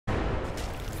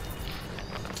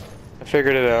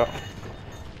figured it out.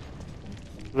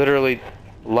 Literally,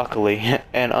 luckily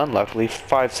and unluckily,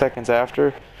 5 seconds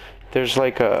after, there's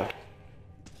like a...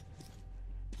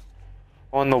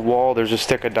 On the wall, there's a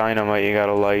stick of dynamite you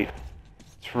gotta light.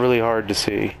 It's really hard to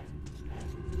see.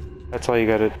 That's all you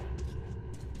gotta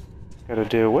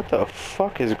do. What the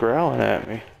fuck is growling at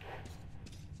me?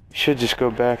 Should just go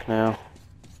back now.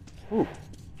 Ooh.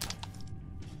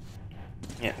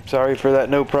 Yeah, sorry for that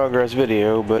no progress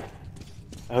video, but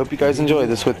I hope you guys enjoy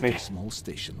this with me. Small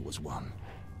station was one.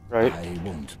 Right? I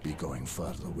won't be going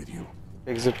further with you.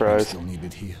 Big I'm surprise. still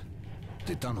needed here.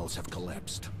 The tunnels have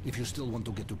collapsed. If you still want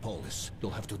to get to Polis,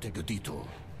 you'll have to take a detour.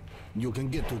 You can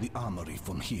get to the armory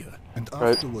from here, and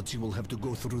afterwards you will have to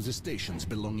go through the stations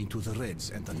belonging to the Reds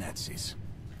and the Nazis.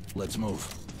 Let's move.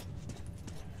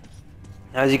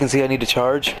 As you can see, I need to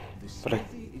charge, but I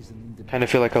kind of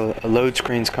feel like a load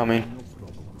screen's coming.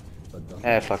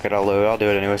 Fuck it, I'll do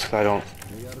it anyways, because I don't...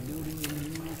 We are building a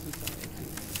new society,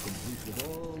 complete with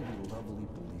all the lovely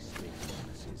police state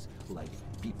bonuses, like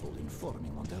people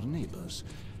informing on their neighbors.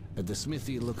 At the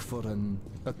smithy, look for an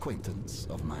acquaintance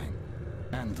of mine,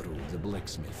 Andrew the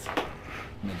blacksmith.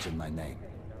 Mention my name.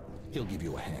 He'll give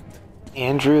you a hand.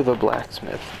 Andrew the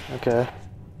blacksmith. Okay.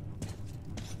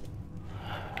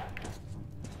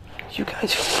 You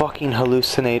guys fucking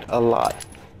hallucinate a lot.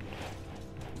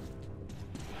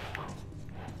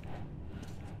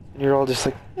 And you're all just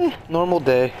like, normal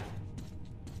day.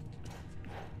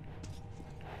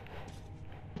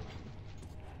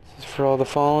 This is for all the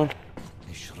fallen.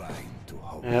 A shrine to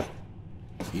hope. Yep.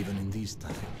 Even in these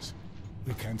times,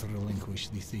 we can't relinquish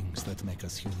the things that make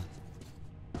us human.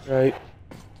 Right.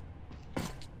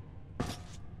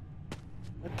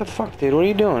 What the fuck, dude? What are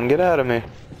you doing? Get out of me.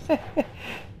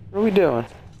 What are we doing?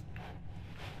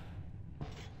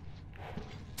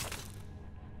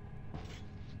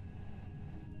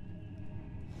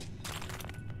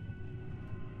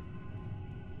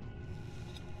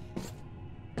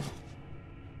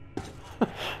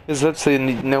 Is that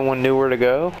saying no one knew where to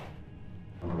go?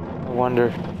 I wonder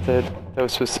if that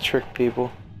was supposed to trick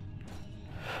people.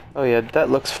 Oh yeah, that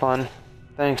looks fun.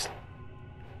 Thanks,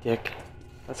 Dick.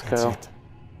 Let's That's go. it.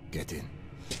 Get in.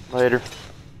 Later.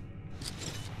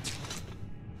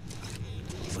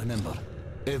 Remember,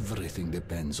 everything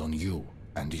depends on you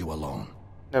and you alone.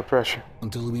 No pressure.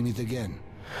 Until we meet again.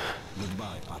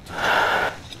 Goodbye,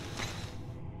 Ayato.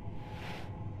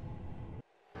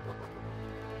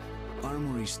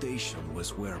 Armory Station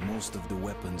was where most of the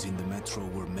weapons in the metro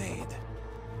were made.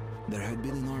 There had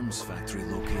been an arms factory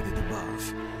located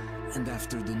above, and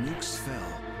after the nukes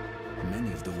fell,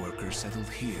 many of the workers settled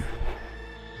here.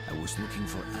 I was looking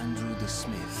for Andrew the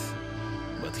Smith,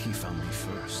 but he found me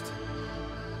first.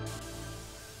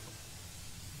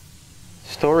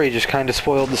 Story just kind of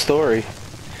spoiled the story.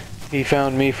 He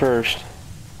found me first.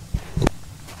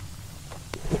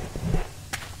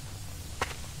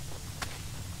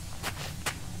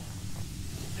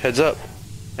 Heads up.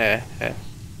 Hit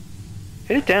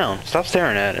it down. Stop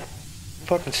staring at it.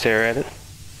 Fucking stare at it.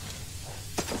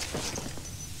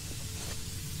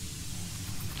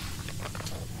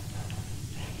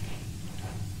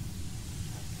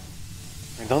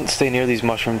 Don't stay near these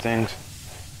mushroom things.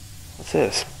 What's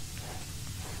this?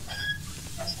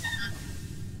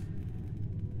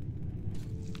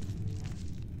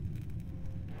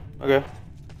 Okay,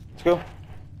 let's go. What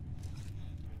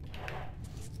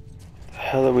the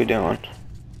hell are we doing?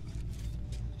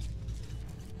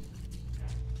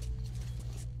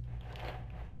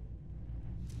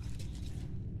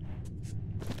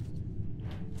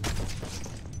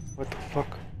 What the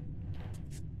fuck?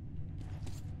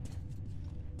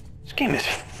 This game is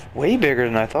way bigger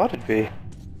than I thought it'd be.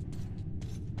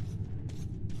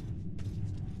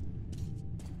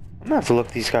 I'm gonna have to look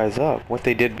these guys up, what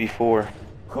they did before.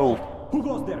 Oh. Who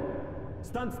goes there?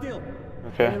 Stand still.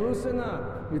 Okay. Hey, loosen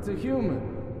up. It's a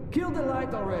human. Kill the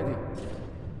light already.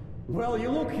 Well, you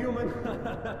look human.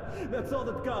 That's all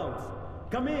that counts.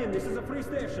 Come in, this is a free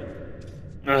station.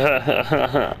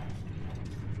 I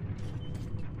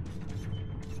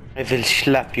will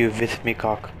slap you with me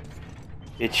cock.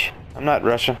 Bitch. I'm not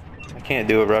Russian. I can't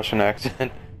do a Russian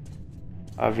accent.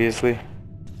 Obviously.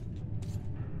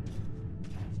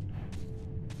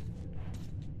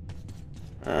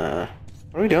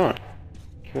 What are we doing?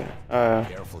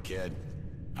 Careful, kid.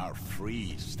 Our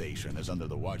free station is under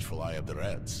the watchful eye of the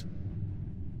Reds.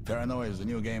 Paranoia is the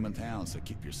new game in town, so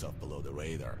keep yourself below the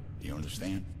radar. Do you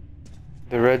understand?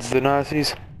 The Reds, the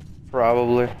Nazis?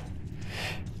 Probably.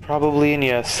 Probably, and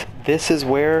yes. This is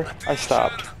where I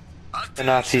stopped. The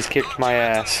Nazis kicked my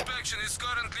ass. Inspection is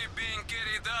currently being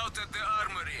carried out at the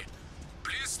armory.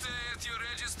 Please stay at your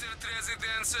district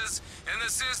residences and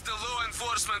assist the law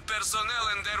enforcement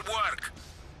personnel in their work.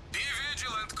 Be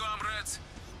vigilant, comrades.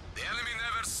 The enemy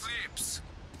never sleeps.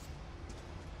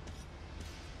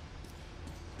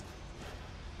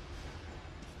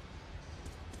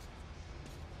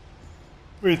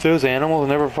 Wait, those animals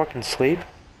never fucking sleep?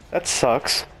 That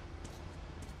sucks.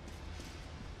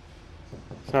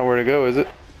 It's not where to go, is it?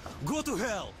 Go to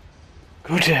hell!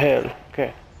 Go to hell.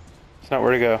 Okay. It's not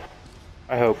where to go.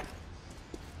 I hope.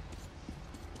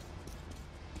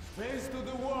 Face to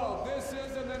the wall. This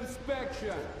is an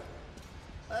inspection.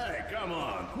 Hey, come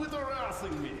on, quit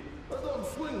harassing me. I don't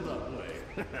swing that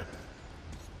way.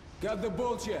 Got the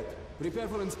bullshit. Prepare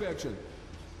for inspection.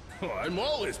 Oh, I'm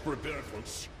always prepared for...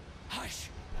 Hush.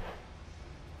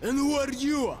 And who are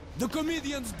you? The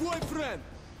comedian's boyfriend?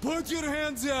 Put your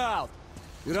hands out.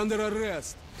 You're under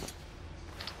arrest.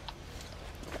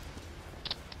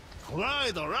 All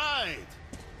right.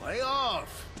 Lay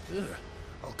off. Ugh.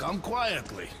 I'll come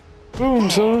quietly. Boom,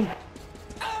 son.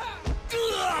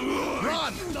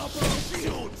 Run!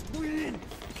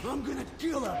 I'm gonna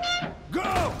kill him.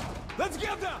 Go! Let's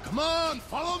get them! Come on,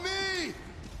 follow me!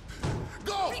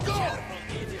 Go!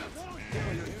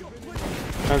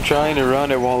 I'm trying to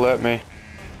run, it won't let me.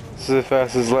 This is as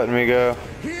fast as letting me go.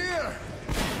 Here!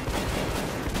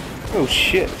 Oh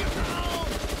shit.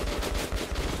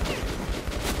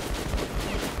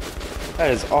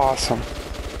 That is awesome.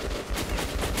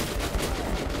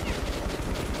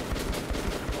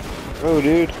 Oh,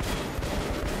 dude.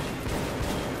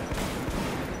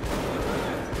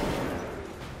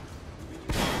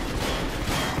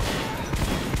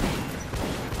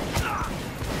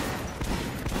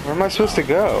 Where am I supposed to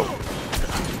go?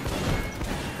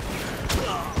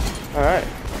 Alright.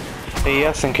 Hey,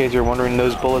 yes, in case you're wondering,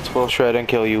 those bullets will shred and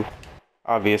kill you.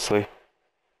 Obviously.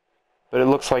 But it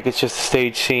looks like it's just a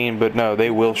stage scene, but no,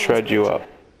 they will shred you up.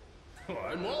 Oh,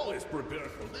 I'm always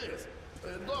prepared for this.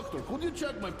 Doctor, could you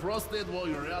check my prostate while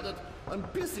you're at it? I'm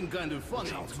pissing kind of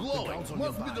funny. It's glowing.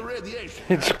 Must be the radiation.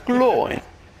 It's glowing.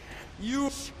 You...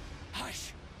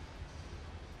 Hush.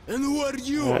 And who are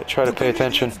you? Alright, try to pay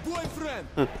attention. Boyfriend.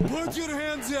 Put your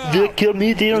hands out. The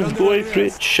comedian's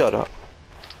boyfriend. Shut up.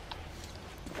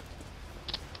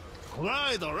 All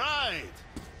right.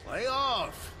 Lay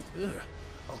off. Ugh.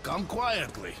 I'll come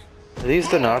quietly. Are these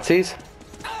the Nazis?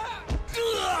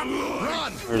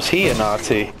 Run! Or is he a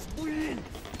Nazi?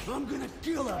 I'm gonna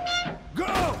kill him.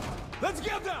 Go! Let's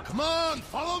get them! Come on,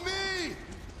 follow me!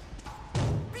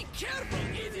 Be careful,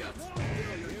 idiot!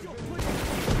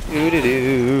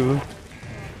 Doo-doo-doo.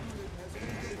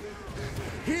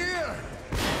 Here!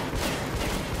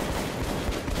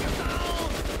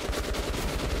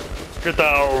 Get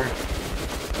down.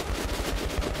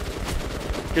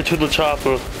 Get to the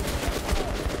chopper.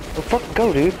 Oh, fucking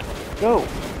go, dude. Go.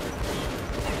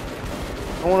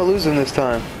 I don't want to lose him this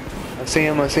time. I see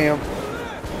him.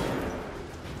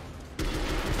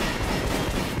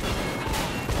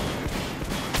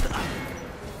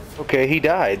 Okay, he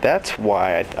died. That's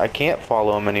why I can't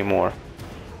follow him anymore.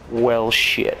 Well,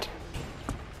 shit.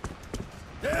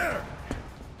 There!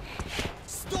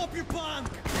 Stop, you punk!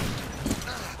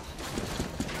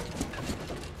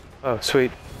 Oh,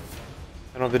 sweet.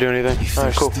 I don't have to do anything. If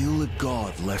Alright, there's cool. still a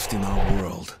God left in our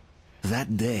world,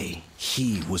 that day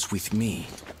he was with me.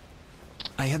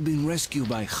 I had been rescued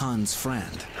by Han's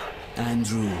friend,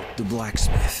 Andrew the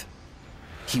blacksmith.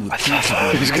 He would teach me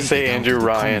I was gonna say down Andrew to the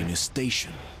Ryan. communist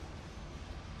station.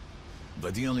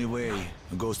 But the only way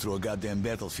goes through a goddamn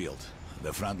battlefield.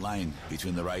 The front line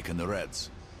between the Reich and the Reds.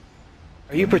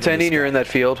 Are you pretending you're in that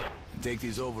field? Take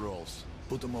these overalls,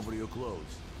 put them over your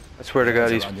clothes. I swear to God,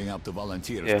 he's... Rounding up the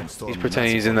volunteers Yeah, and storming he's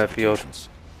pretending he's Nazi in that field. fortifications.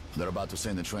 They're about to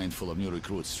send a train full of new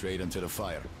recruits straight into the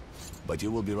fire. But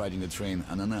you will be riding the train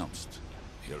unannounced.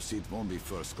 Your seat won't be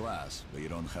first class, but you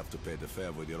don't have to pay the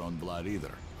fare with your own blood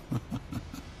either.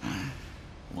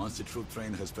 Once the troop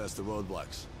train has passed the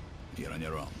roadblocks, you're on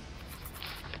your own.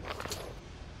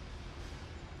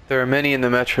 There are many in the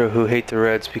metro who hate the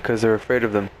Reds because they're afraid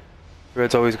of them. The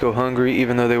Reds always go hungry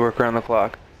even though they work around the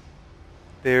clock.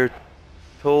 They're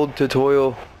told they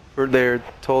toil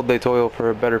for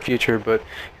a better future, but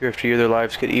year after year their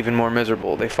lives get even more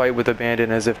miserable. They fight with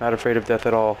abandon as if not afraid of death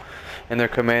at all, and their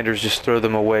commanders just throw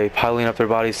them away, piling up their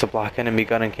bodies to block enemy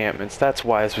gun encampments. That's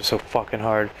why this was so fucking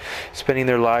hard. Spending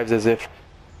their lives as if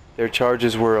their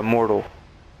charges were immortal.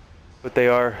 But they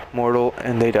are mortal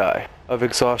and they die. Of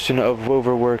exhaustion, of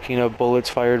overworking, of bullets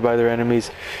fired by their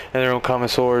enemies and their own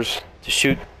commissars to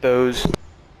shoot those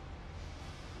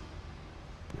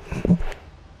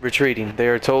retreating. They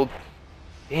are told,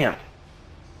 damn,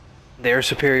 they are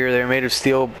superior, they are made of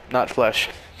steel, not flesh.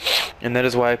 And that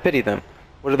is why I pity them.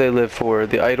 What do they live for?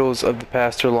 The idols of the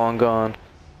past are long gone,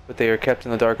 but they are kept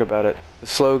in the dark about it. The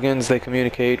slogans they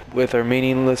communicate with are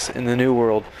meaningless in the new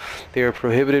world. They are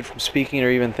prohibited from speaking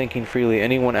or even thinking freely.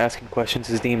 Anyone asking questions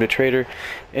is deemed a traitor.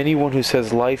 Anyone who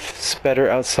says life's better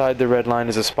outside the red line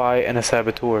is a spy and a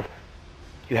saboteur.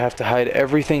 You have to hide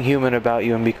everything human about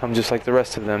you and become just like the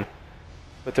rest of them.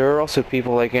 But there are also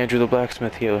people like Andrew the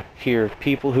blacksmith here,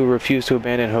 people who refuse to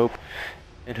abandon hope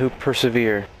and who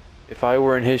persevere. If I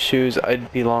were in his shoes,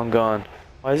 I'd be long gone.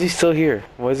 Why is he still here?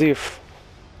 Is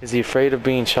he afraid of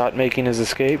being shot making his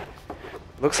escape?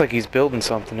 Looks like he's building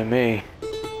something to me.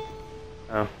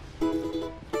 Oh.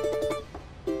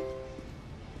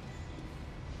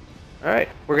 Alright,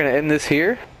 we're gonna end this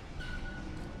here.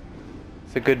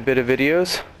 It's a good bit of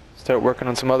videos. Start working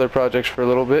on some other projects for a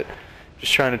little bit.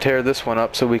 Just trying to tear this one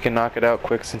up so we can knock it out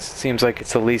quick since it seems like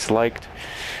it's the least liked.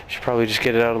 Should probably just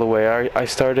get it out of the way. I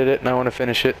started it and I want to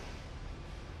finish it.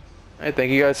 Alright,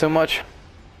 thank you guys so much.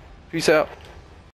 Peace out.